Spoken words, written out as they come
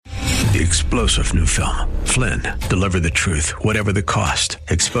the explosive new film, Flynn, Deliver the Truth, Whatever the Cost,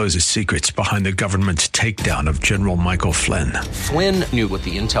 exposes secrets behind the government's takedown of General Michael Flynn. Flynn knew what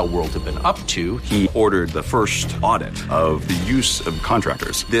the intel world had been up to. He ordered the first audit of the use of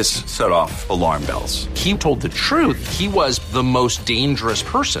contractors. This set off alarm bells. He told the truth. He was the most dangerous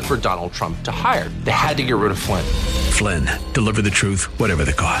person for Donald Trump to hire. They had to get rid of Flynn. Flynn, Deliver the Truth, Whatever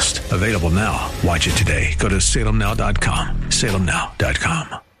the Cost. Available now. Watch it today. Go to salemnow.com.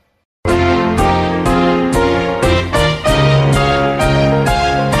 salemnow.com.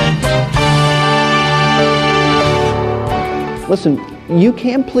 Listen, you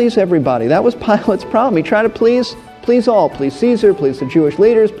can't please everybody. That was Pilate's problem. He tried to please all. Please Caesar, please the Jewish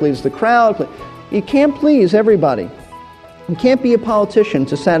leaders, please the crowd. You can't please everybody. You can't be a politician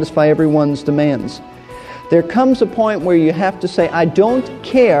to satisfy everyone's demands. There comes a point where you have to say, I don't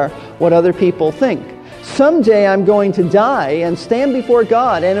care what other people think. Someday I'm going to die and stand before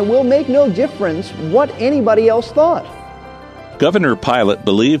God, and it will make no difference what anybody else thought. Governor Pilate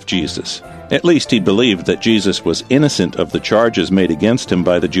believed Jesus. At least he believed that Jesus was innocent of the charges made against him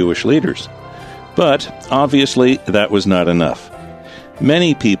by the Jewish leaders. But, obviously, that was not enough.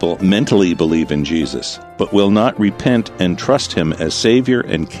 Many people mentally believe in Jesus, but will not repent and trust him as Savior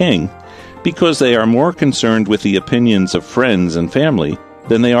and King because they are more concerned with the opinions of friends and family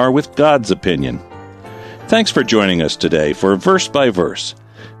than they are with God's opinion. Thanks for joining us today for Verse by Verse.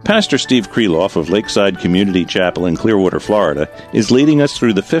 Pastor Steve Kreloff of Lakeside Community Chapel in Clearwater, Florida, is leading us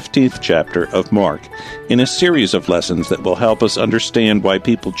through the 15th chapter of Mark in a series of lessons that will help us understand why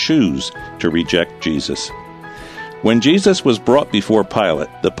people choose to reject Jesus. When Jesus was brought before Pilate,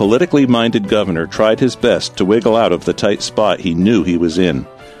 the politically minded governor tried his best to wiggle out of the tight spot he knew he was in.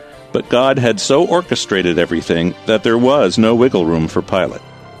 But God had so orchestrated everything that there was no wiggle room for Pilate.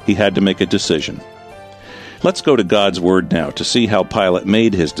 He had to make a decision. Let's go to God's Word now to see how Pilate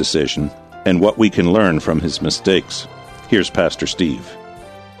made his decision and what we can learn from his mistakes. Here's Pastor Steve.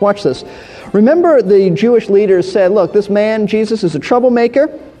 Watch this. Remember, the Jewish leaders said, look, this man, Jesus, is a troublemaker.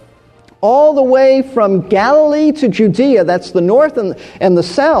 All the way from Galilee to Judea, that's the north and the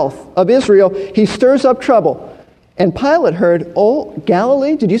south of Israel, he stirs up trouble. And Pilate heard, oh,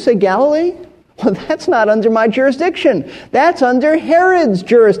 Galilee? Did you say Galilee? Well, that's not under my jurisdiction. That's under Herod's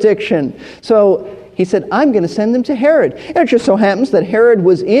jurisdiction. So he said, I'm going to send them to Herod. And it just so happens that Herod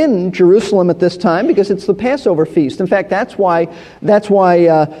was in Jerusalem at this time because it's the Passover feast. In fact, that's why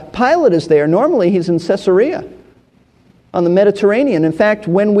Pilate is there. Normally he's in Caesarea on the Mediterranean. In fact,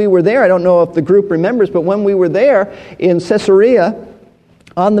 when we were there, I don't know if the group remembers, but when we were there in Caesarea,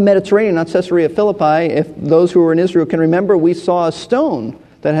 on the Mediterranean, not Caesarea Philippi, if those who were in Israel can remember, we saw a stone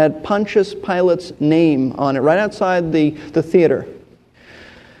that had Pontius Pilate's name on it right outside the theater.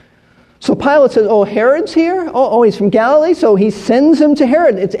 So Pilate says, oh, Herod's here? Oh, he's from Galilee? So he sends him to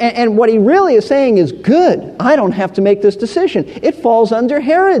Herod. And what he really is saying is, good, I don't have to make this decision. It falls under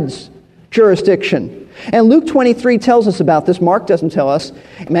Herod's jurisdiction. And Luke 23 tells us about this. Mark doesn't tell us.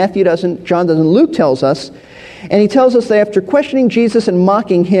 Matthew doesn't. John doesn't. Luke tells us. And he tells us that after questioning Jesus and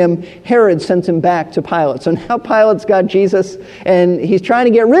mocking him, Herod sent him back to Pilate. So now Pilate's got Jesus, and he's trying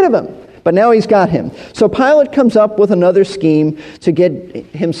to get rid of him. But now he's got him. So Pilate comes up with another scheme to get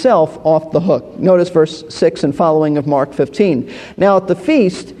himself off the hook. Notice verse 6 and following of Mark 15. Now at the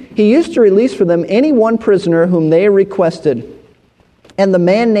feast, he used to release for them any one prisoner whom they requested. And the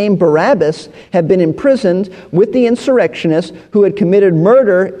man named Barabbas had been imprisoned with the insurrectionists who had committed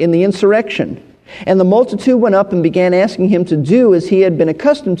murder in the insurrection. And the multitude went up and began asking him to do as he had been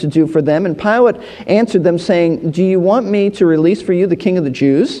accustomed to do for them. And Pilate answered them, saying, do you want me to release for you the king of the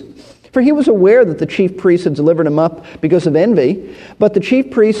Jews? For he was aware that the chief priests had delivered him up because of envy. But the chief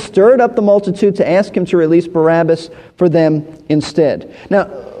priests stirred up the multitude to ask him to release Barabbas for them instead. Now,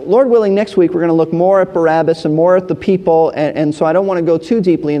 Lord willing, next week we're going to look more at Barabbas and more at the people, and so I don't want to go too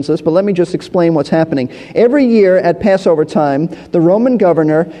deeply into this, but let me just explain what's happening. Every year at Passover time, the Roman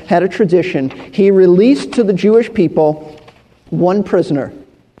governor had a tradition. He released to the Jewish people one prisoner,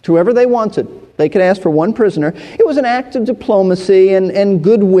 whoever they wanted. They could ask for one prisoner. It was an act of diplomacy and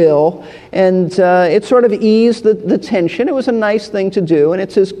goodwill, and it sort of eased the tension. It was a nice thing to do, and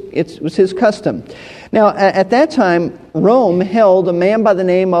it was his custom. Now, at that time, Rome held a man by the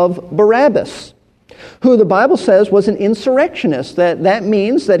name of Barabbas, who the Bible says was an insurrectionist. That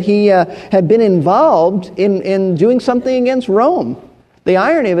means that he had been involved in doing something against Rome. The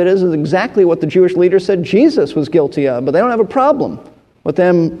irony of it is exactly what the Jewish leaders said Jesus was guilty of, but they don't have a problem with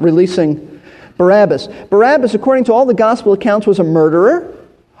them releasing Barabbas. Barabbas, according to all the gospel accounts, was a murderer,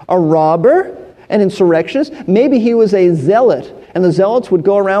 a robber, an insurrectionist. Maybe he was a zealot, and the zealots would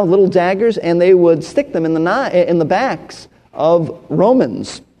go around with little daggers and they would stick them in the backs of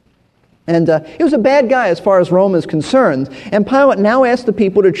Romans. And he was a bad guy as far as Rome is concerned. And Pilate now asked the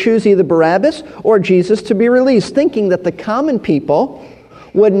people to choose either Barabbas or Jesus to be released, thinking that the common people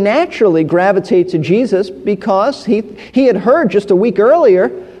would naturally gravitate to Jesus because he had heard just a week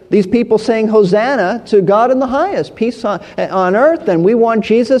earlier these people saying, Hosanna to God in the highest, peace on earth, and we want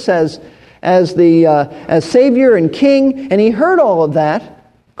Jesus as Savior and King. And he heard all of that,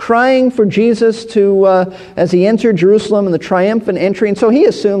 crying for Jesus to as he entered Jerusalem in the triumphant entry. And so he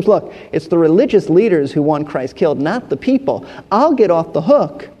assumes, look, it's the religious leaders who want Christ killed, not the people. I'll get off the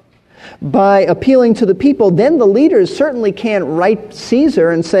hook by appealing to the people. Then the leaders certainly can't right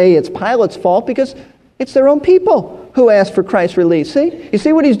Caesar and say it's Pilate's fault because it's their own people who asked for Christ's release. See? You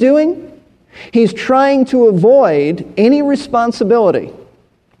see what he's doing? He's trying to avoid any responsibility.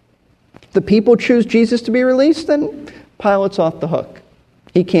 If the people choose Jesus to be released, then Pilate's off the hook.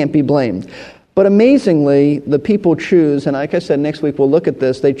 He can't be blamed. But amazingly, the people choose, and like I said, next week we'll look at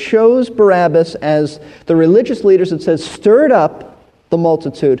this, they chose Barabbas as the religious leaders, it says, stirred up the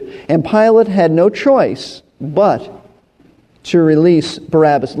multitude. And Pilate had no choice but to release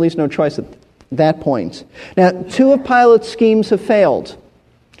Barabbas, at least no choice at that point. Now, two of Pilate's schemes have failed.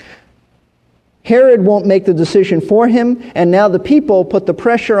 Herod won't make the decision for him, and now the people put the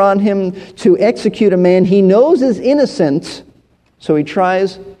pressure on him to execute a man he knows is innocent, so he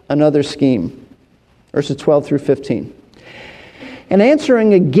tries another scheme. Verses 12 through 15. And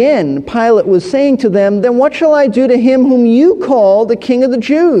answering again, Pilate was saying to them, then what shall I do to him whom you call the King of the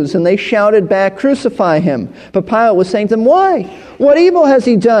Jews? And they shouted back, crucify him. But Pilate was saying to them, why? What evil has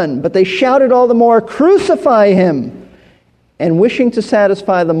he done? But they shouted all the more, crucify him. And wishing to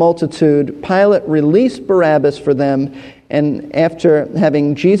satisfy the multitude, Pilate released Barabbas for them, and after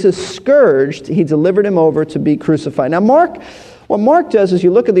having Jesus scourged, he delivered him over to be crucified. Now what Mark does is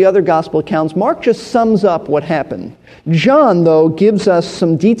you look at the other gospel accounts, Mark just sums up what happened. John, though, gives us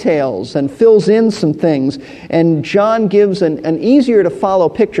some details and fills in some things, and John gives an easier to follow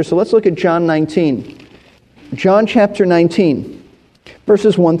picture. So let's look at John 19. John chapter 19,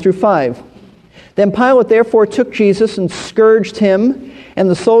 verses 1 through 5. Then Pilate therefore took Jesus and scourged him, and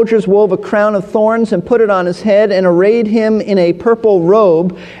the soldiers wove a crown of thorns and put it on his head and arrayed him in a purple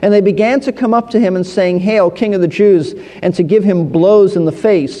robe. And they began to come up to him and saying, Hail, King of the Jews, and to give him blows in the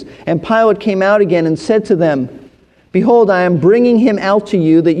face. And Pilate came out again and said to them, Behold, I am bringing him out to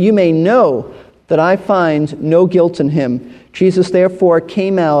you that you may know that I find no guilt in him. Jesus therefore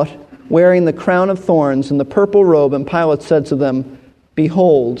came out wearing the crown of thorns and the purple robe, and Pilate said to them,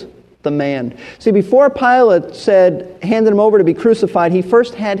 Behold the man. See, before Pilate handed him over to be crucified, he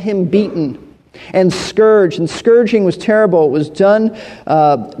first had him beaten and scourged. And scourging was terrible. It was done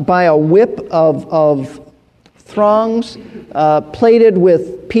by a whip of thongs plated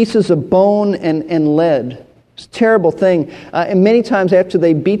with pieces of bone and lead. It's a terrible thing. And many times after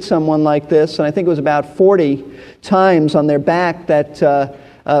they beat someone like this, and I think it was about 40 times on their back, that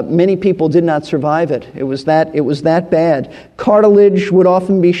many people did not survive it. It was that bad. Cartilage would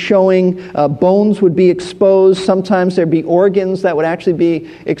often be showing. Bones would be exposed. Sometimes there'd be organs that would actually be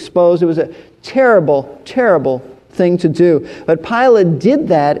exposed. It was a terrible, terrible thing to do. But Pilate did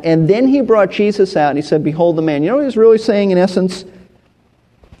that, and then he brought Jesus out, and he said, Behold the man. You know what he was really saying in essence?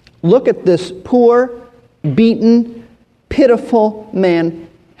 Look at this poor, beaten, pitiful man.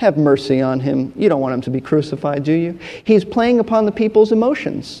 Have mercy on him. You don't want him to be crucified, do you? He's playing upon the people's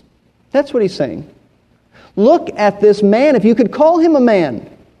emotions. That's what he's saying. Look at this man, if you could call him a man.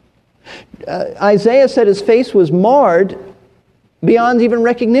 Isaiah said his face was marred beyond even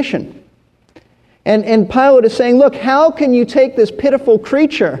recognition. And Pilate is saying, look, how can you take this pitiful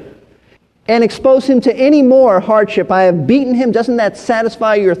creature and expose him to any more hardship? I have beaten him. Doesn't that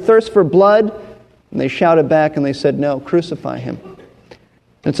satisfy your thirst for blood? And they shouted back and they said, no, crucify him.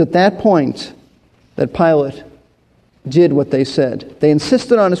 It's at that point that Pilate did what they said. They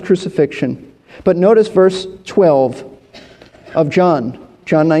insisted on his crucifixion. But notice verse 12 of John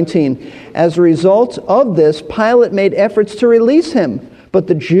 19. As a result of this, Pilate made efforts to release him. But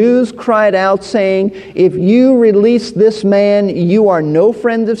the Jews cried out, saying, If you release this man, you are no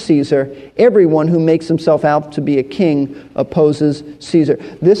friend of Caesar. Everyone who makes himself out to be a king opposes Caesar.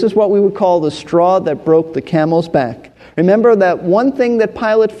 This is what we would call the straw that broke the camel's back. Remember that one thing that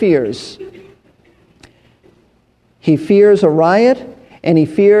Pilate fears. He fears a riot, and he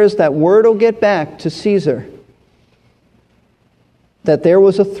fears that word will get back to Caesar. That there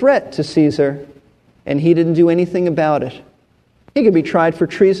was a threat to Caesar, and he didn't do anything about it. He could be tried for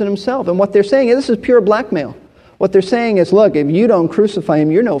treason himself. And what they're saying, this is pure blackmail. What they're saying is, look, if you don't crucify him,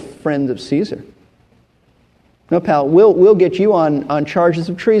 you're no friend of Caesar. No, pal, we'll get you on charges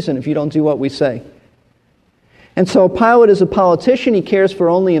of treason if you don't do what we say. And so Pilate is a politician. He cares for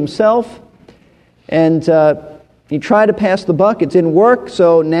only himself. And he tried to pass the buck. It didn't work.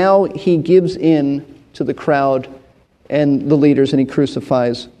 So now he gives in to the crowd and the leaders, and he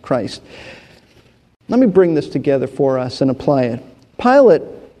crucifies Christ. Let me bring this together for us and apply it. Pilate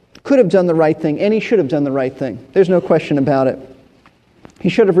could have done the right thing, and he should have done the right thing. There's no question about it. He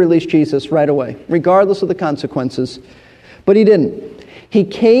should have released Jesus right away, regardless of the consequences. But he didn't. He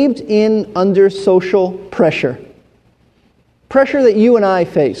caved in under social pressure. Pressure that you and I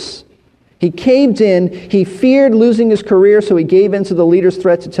face. He caved in. He feared losing his career, so he gave in to the leader's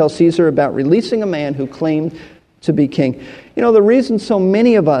threat to tell Caesar about releasing a man who claimed to be king. You know, the reason so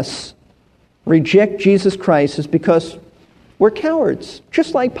many of us reject Jesus Christ is because we're cowards,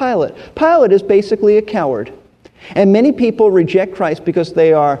 just like Pilate. Pilate is basically a coward. And many people reject Christ because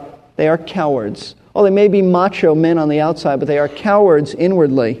they are cowards. Oh, they may be macho men on the outside, but they are cowards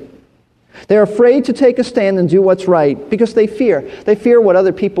inwardly. They're afraid to take a stand and do what's right because they fear. They fear what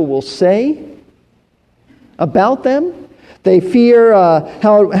other people will say about them. They fear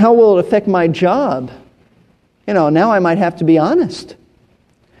how will it affect my job. You know, now I might have to be honest.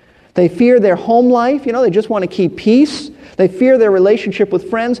 They fear their home life. You know, they just want to keep peace. They fear their relationship with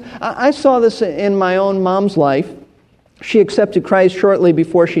friends. I saw this in my own mom's life. She accepted Christ shortly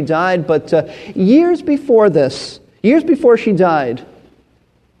before she died, but years before she died,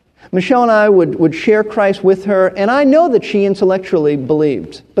 Michelle and I would share Christ with her, and I know that she intellectually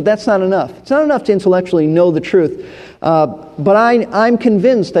believed, but that's not enough. It's not enough to intellectually know the truth, but I'm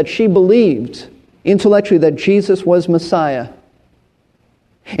convinced that she believed intellectually that Jesus was Messiah.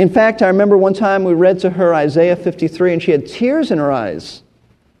 In fact, I remember one time we read to her Isaiah 53, and she had tears in her eyes.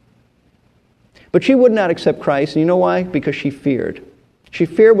 But she would not accept Christ, and you know why? Because she feared. She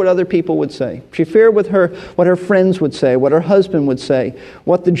feared what other people would say. She feared what her friends would say, what her husband would say,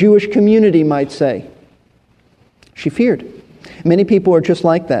 what the Jewish community might say. She feared. Many people are just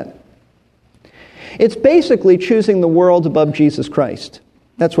like that. It's basically choosing the world above Jesus Christ.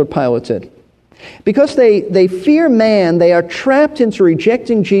 That's what Pilate did. Because they fear man, they are trapped into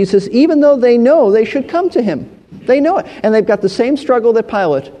rejecting Jesus, even though they know they should come to him. They know it. And they've got the same struggle that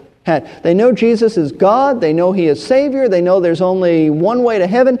Pilate had. They know Jesus is God. They know he is Savior. They know there's only one way to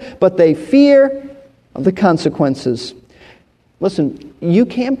heaven, but they fear of the consequences. Listen, you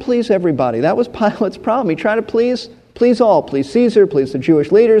can't please everybody. That was Pilate's problem. He tried to please all. Please Caesar, please the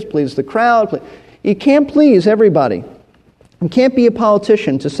Jewish leaders, please the crowd. You can't please everybody. You can't be a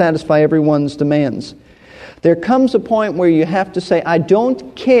politician to satisfy everyone's demands. There comes a point where you have to say, I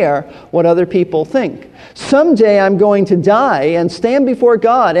don't care what other people think. Someday I'm going to die and stand before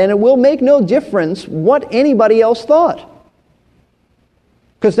God, and it will make no difference what anybody else thought.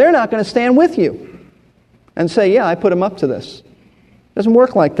 Because they're not going to stand with you and say, yeah, I put him up to this. It doesn't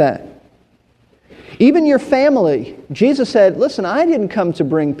work like that. Even your family. Jesus said, listen, I didn't come to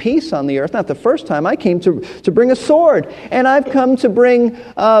bring peace on the earth. Not the first time. I came to bring a sword. And I've come to bring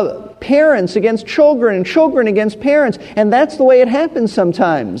parents against children and children against parents. And that's the way it happens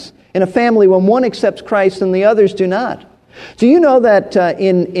sometimes in a family when one accepts Christ and the others do not. Do you know that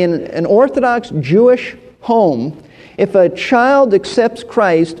in an Orthodox Jewish home, if a child accepts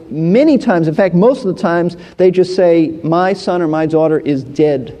Christ, many times, in fact, most of the times, they just say, my son or my daughter is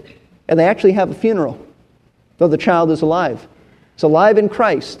dead. And they actually have a funeral, though the child is alive. It's alive in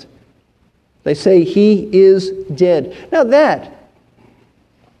Christ. They say he is dead. Now that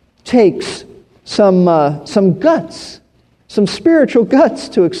takes some guts, some spiritual guts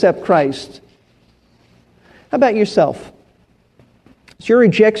to accept Christ. How about yourself? Is your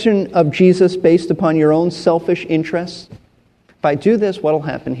rejection of Jesus based upon your own selfish interests? If I do this, what will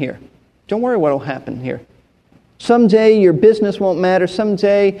happen here? Don't worry what will happen here. Someday your business won't matter.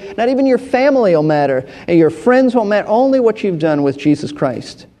 Someday not even your family will matter. And your friends won't matter. Only what you've done with Jesus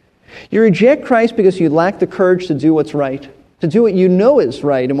Christ. You reject Christ because you lack the courage to do what's right. To do what you know is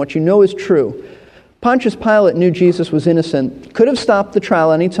right and what you know is true. Pontius Pilate knew Jesus was innocent. Could have stopped the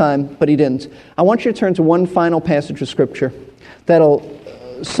trial any time, but he didn't. I want you to turn to one final passage of Scripture that'll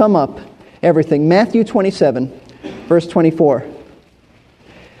sum up everything. Matthew 27, verse 24.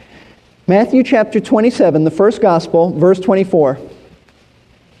 Matthew chapter 27, the first gospel, verse 24.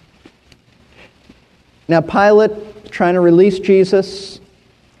 Now Pilate trying to release Jesus,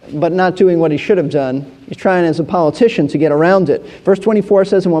 but not doing what he should have done. He's trying as a politician to get around it. Verse 24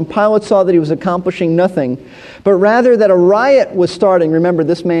 says, and when Pilate saw that he was accomplishing nothing, but rather that a riot was starting, remember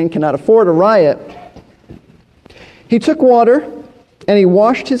this man cannot afford a riot, he took water and he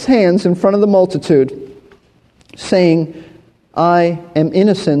washed his hands in front of the multitude, saying, I am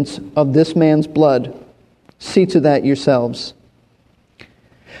innocent of this man's blood. See to that yourselves.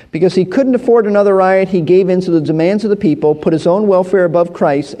 Because he couldn't afford another riot, he gave in to the demands of the people, put his own welfare above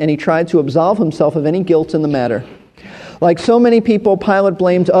Christ, and he tried to absolve himself of any guilt in the matter. Like so many people, Pilate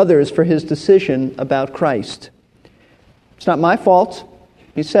blamed others for his decision about Christ. It's not my fault.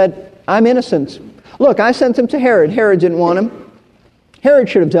 He said, I'm innocent. Look, I sent him to Herod. Herod didn't want him. Herod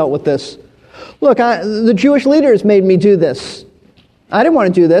should have dealt with this. Look, the Jewish leaders made me do this. I didn't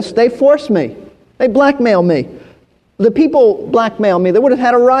want to do this. They forced me. They blackmailed me. The people blackmailed me. They would have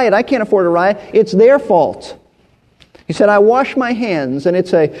had a riot. I can't afford a riot. It's their fault. He said, I wash my hands. And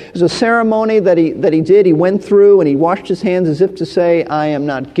it was a ceremony that he did. He went through and he washed his hands as if to say, I am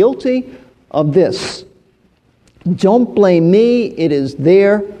not guilty of this. Don't blame me. It is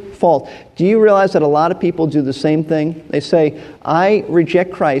their fault. Do you realize that a lot of people do the same thing? They say, I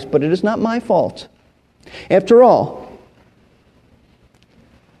reject Christ, but it is not my fault. After all,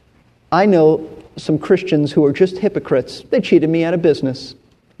 I know some Christians who are just hypocrites. They cheated me out of business.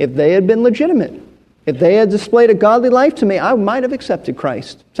 If they had been legitimate, if they had displayed a godly life to me, I might have accepted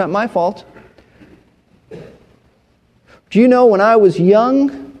Christ. It's not my fault. Do you know, when I was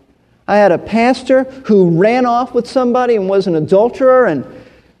young, I had a pastor who ran off with somebody and was an adulterer, and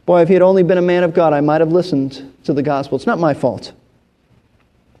boy, if he had only been a man of God, I might have listened to the gospel. It's not my fault.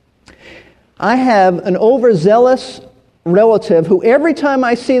 I have an overzealous relative who every time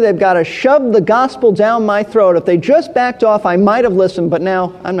I see they've got to shove the gospel down my throat. If they just backed off, I might have listened, but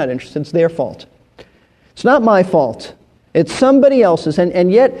now I'm not interested. It's their fault. It's not my fault. It's somebody else's.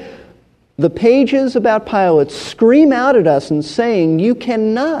 And yet, the pages about Pilate scream out at us and saying, you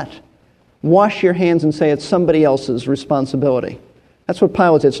cannot wash your hands and say it's somebody else's responsibility. That's what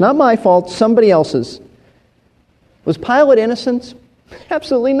Pilate did. It's not my fault, somebody else's. Was Pilate innocent?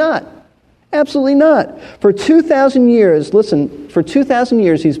 Absolutely not. Absolutely not. For 2,000 years, listen, for 2,000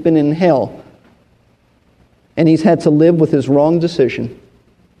 years he's been in hell. And he's had to live with his wrong decision.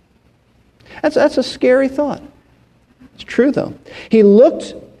 That's a scary thought. It's true, though. He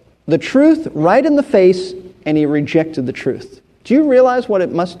looked the truth right in the face, and he rejected the truth. Do you realize what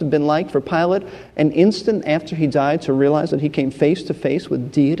it must have been like for Pilate an instant after he died to realize that he came face to face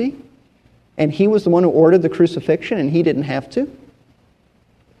with deity? And he was the one who ordered the crucifixion, and he didn't have to?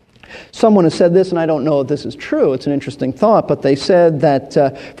 Someone has said this, and I don't know if this is true. It's an interesting thought, but they said that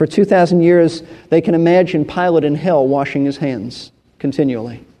for 2,000 years, they can imagine Pilate in hell washing his hands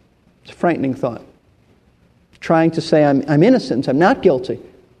continually. It's a frightening thought. Trying to say, I'm innocent, I'm not guilty.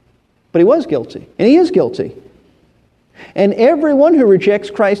 But he was guilty, and he is guilty. And everyone who rejects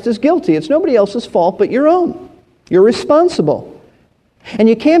Christ is guilty. It's nobody else's fault but your own. You're responsible. And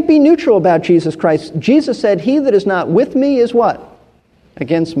you can't be neutral about Jesus Christ. Jesus said, he that is not with me is what?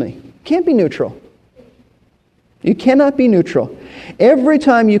 Against me. You can't be neutral. You cannot be neutral. Every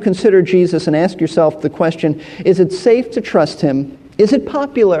time you consider Jesus and ask yourself the question, is it safe to trust him? Is it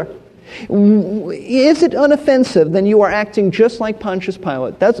popular? Is it unoffensive? Then you are acting just like Pontius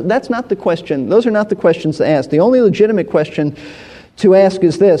Pilate. That's not the question. Those are not the questions to ask. The only legitimate question to ask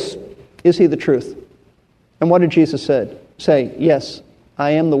is this: is he the truth? And what did Jesus say? Yes,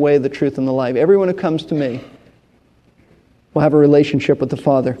 I am the way, the truth, and the life. Everyone who comes to me will have a relationship with the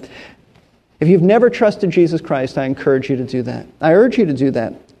Father. If you've never trusted Jesus Christ, I encourage you to do that. I urge you to do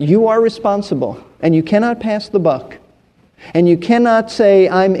that. You are responsible, and you cannot pass the buck. And you cannot say,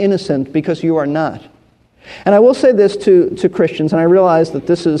 I'm innocent, because you are not. And I will say this to Christians, and I realize that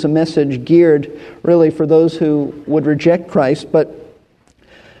this is a message geared really for those who would reject Christ, but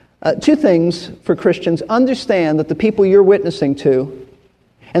two things for Christians. Understand that the people you're witnessing to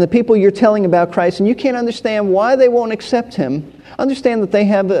and the people you're telling about Christ, and you can't understand why they won't accept him, understand that they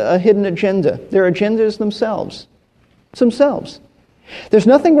have a hidden agenda. Their agenda is themselves. It's themselves. There's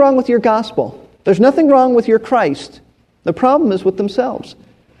nothing wrong with your gospel. There's nothing wrong with your Christ. The problem is with themselves.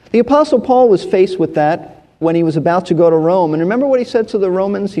 The Apostle Paul was faced with that when he was about to go to Rome. And remember what he said to the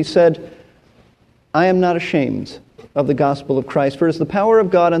Romans? He said, I am not ashamed of the gospel of Christ, for it is the power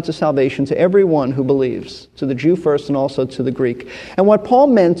of God unto salvation to everyone who believes, to the Jew first and also to the Greek. And what Paul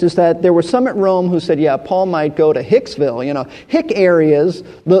meant is that there were some at Rome who said, yeah, Paul might go to Hicksville, hick areas,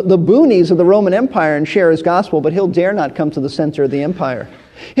 the boonies of the Roman Empire, and share his gospel, but he'll dare not come to the center of the empire.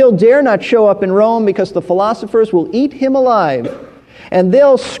 He'll dare not show up in Rome because the philosophers will eat him alive. And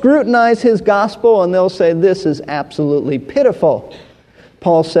they'll scrutinize his gospel and they'll say, this is absolutely pitiful.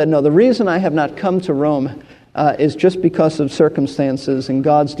 Paul said, no, the reason I have not come to Rome is just because of circumstances and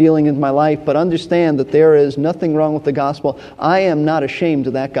God's dealing in my life. But understand that there is nothing wrong with the gospel. I am not ashamed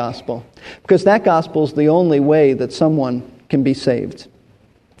of that gospel, because that gospel is the only way that someone can be saved.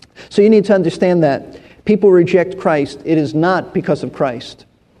 So you need to understand that. People reject Christ. It is not because of Christ.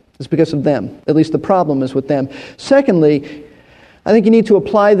 It's because of them. At least the problem is with them. Secondly, I think you need to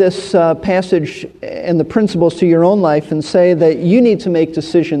apply this passage and the principles to your own life and say that you need to make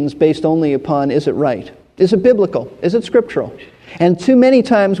decisions based only upon, is it right? Is it biblical? Is it scriptural? And too many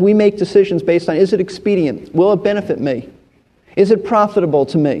times we make decisions based on, is it expedient? Will it benefit me? Is it profitable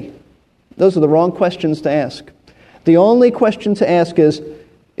to me? Those are the wrong questions to ask. The only question to ask is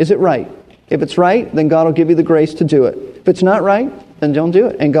it right? If it's right, then God will give you the grace to do it. If it's not right, then don't do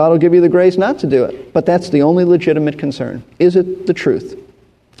it. And God will give you the grace not to do it. But that's the only legitimate concern. Is it the truth?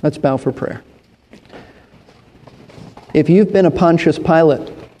 Let's bow for prayer. If you've been a Pontius Pilate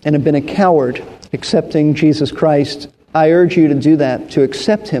and have been a coward accepting Jesus Christ, I urge you to do that, to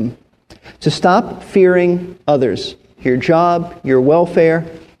accept Him, to stop fearing others, your job, your welfare,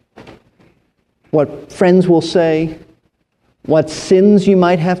 what friends will say, what sins you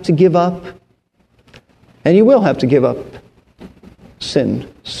might have to give up. And you will have to give up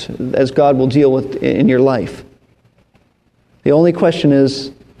sin, as God will deal with in your life. The only question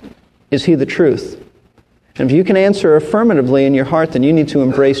is He the truth? And if you can answer affirmatively in your heart, then you need to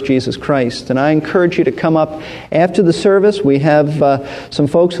embrace Jesus Christ. And I encourage you to come up after the service. We have some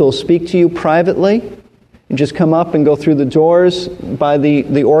folks who will speak to you privately. And just come up and go through the doors by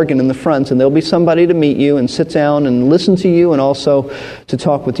the organ in the front, and there'll be somebody to meet you and sit down and listen to you and also to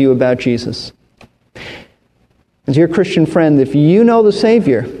talk with you about Jesus. And dear Christian friend, if you know the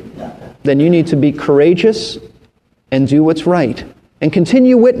Savior, then you need to be courageous and do what's right. And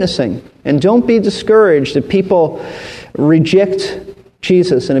continue witnessing. And don't be discouraged if people reject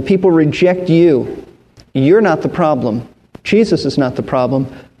Jesus and if people reject you. You're not the problem. Jesus is not the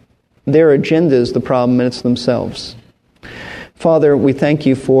problem. Their agenda is the problem, and it's themselves. Father, we thank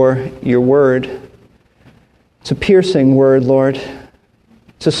you for your word. It's a piercing word, Lord.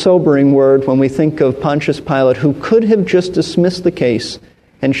 It's a sobering word when we think of Pontius Pilate, who could have just dismissed the case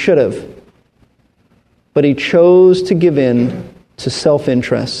and should have. But he chose to give in to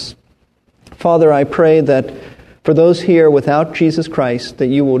self-interest. Father, I pray that for those here without Jesus Christ, that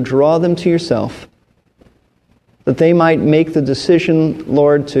you will draw them to yourself, that they might make the decision,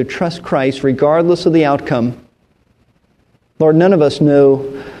 Lord, to trust Christ regardless of the outcome. Lord, none of us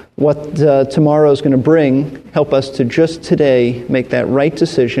know what tomorrow is going to bring. Help us to just today make that right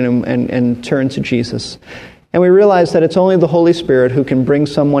decision and turn to Jesus. And we realize that it's only the Holy Spirit who can bring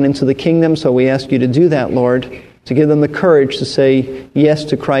someone into the kingdom, so we ask you to do that, Lord, to give them the courage to say yes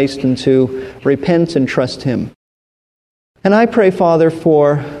to Christ and to repent and trust Him. And I pray, Father,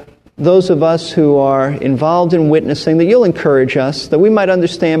 for those of us who are involved in witnessing, that you'll encourage us, that we might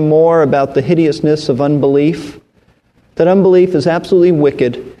understand more about the hideousness of unbelief, that unbelief is absolutely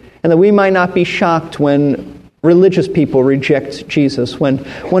wicked, and that we might not be shocked when religious people reject Jesus, when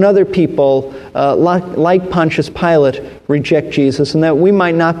other people, like Pontius Pilate, reject Jesus, and that we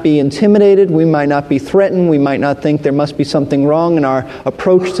might not be intimidated, we might not be threatened, we might not think there must be something wrong in our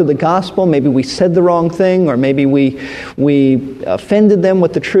approach to the gospel. Maybe we said the wrong thing, or maybe we offended them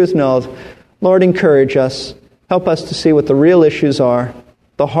with the truth. No, Lord, encourage us. Help us to see what the real issues are.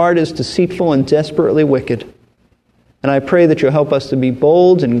 The heart is deceitful and desperately wicked. And I pray that you'll help us to be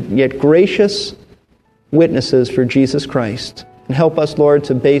bold and yet gracious witnesses for Jesus Christ. And help us, Lord,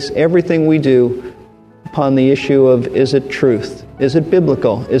 to base everything we do upon the issue of, is it truth? Is it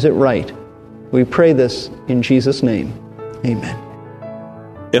biblical? Is it right? We pray this in Jesus' name. Amen.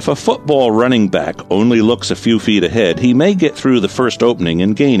 If a football running back only looks a few feet ahead, he may get through the first opening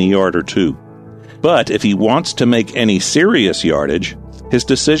and gain a yard or two. But if he wants to make any serious yardage, his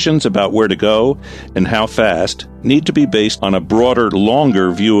decisions about where to go and how fast need to be based on a broader,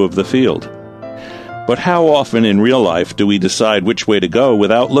 longer view of the field. But how often in real life do we decide which way to go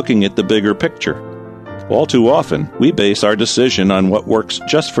without looking at the bigger picture? All too often, we base our decision on what works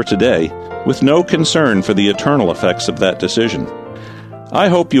just for today, with no concern for the eternal effects of that decision. I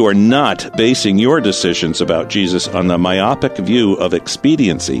hope you are not basing your decisions about Jesus on the myopic view of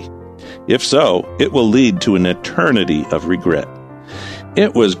expediency. If so, it will lead to an eternity of regret.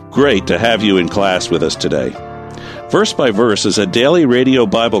 It was great to have you in class with us today. Verse by Verse is a daily radio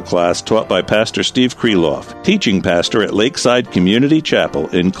Bible class taught by Pastor Steve Kreloff, teaching pastor at Lakeside Community Chapel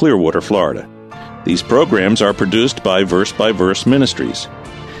in Clearwater, Florida. These programs are produced by Verse Ministries.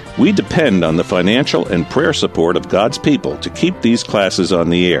 We depend on the financial and prayer support of God's people to keep these classes on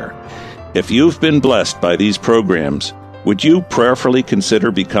the air. If you've been blessed by these programs, would you prayerfully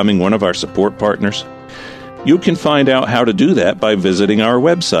consider becoming one of our support partners? You can find out how to do that by visiting our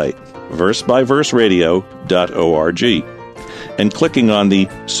website, versebyverseradio.org, and clicking on the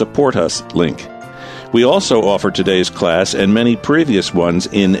Support Us link. We also offer today's class and many previous ones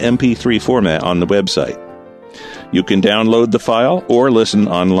in MP3 format on the website. You can download the file or listen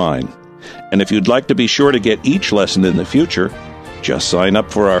online. And if you'd like to be sure to get each lesson in the future, Just sign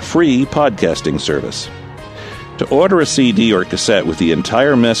up for our free podcasting service. To order a CD or cassette with the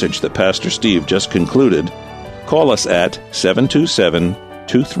entire message that Pastor Steve just concluded, call us at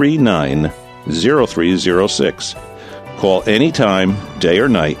 727-239-0306. Call anytime, day or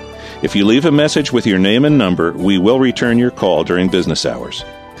night. If you leave a message with your name and number, we will return your call during business hours.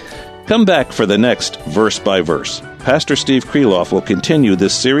 Come back for the next Verse by Verse. Pastor Steve Kreloff will continue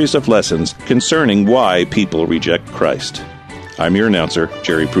this series of lessons concerning why people reject Christ. I'm your announcer,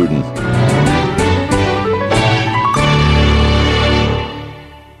 Jerry Pruden.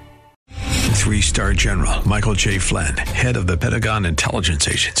 Three-star General Michael J. Flynn, head of the Pentagon Intelligence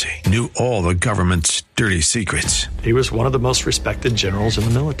Agency, knew all the government's dirty secrets. He was one of the most respected generals in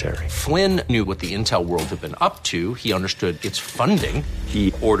the military. Flynn knew what the intel world had been up to. He understood its funding.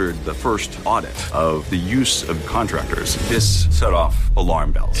 He ordered the first audit of the use of contractors. This set off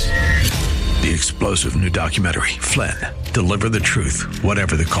alarm bells. The explosive new documentary, Flynn, Deliver the Truth,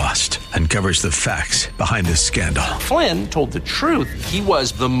 Whatever the Cost, uncovers the facts behind this scandal. Flynn told the truth. He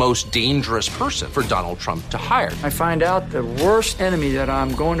was the most dangerous person for Donald Trump to hire. I find out the worst enemy that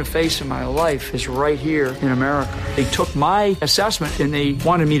I'm going to face in my life is right here in America. They took my assessment and they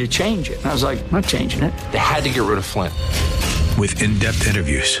wanted me to change it. And I was like, I'm not changing it. They had to get rid of Flynn. With in-depth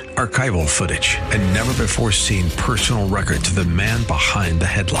interviews, archival footage, and never-before-seen personal records of the man behind the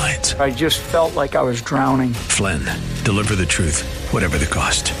headlines. I just felt like I was drowning. Flynn, Deliver the Truth, Whatever the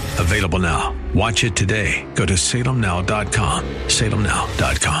Cost. Available now. Watch it today. Go to salemnow.com.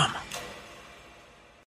 salemnow.com.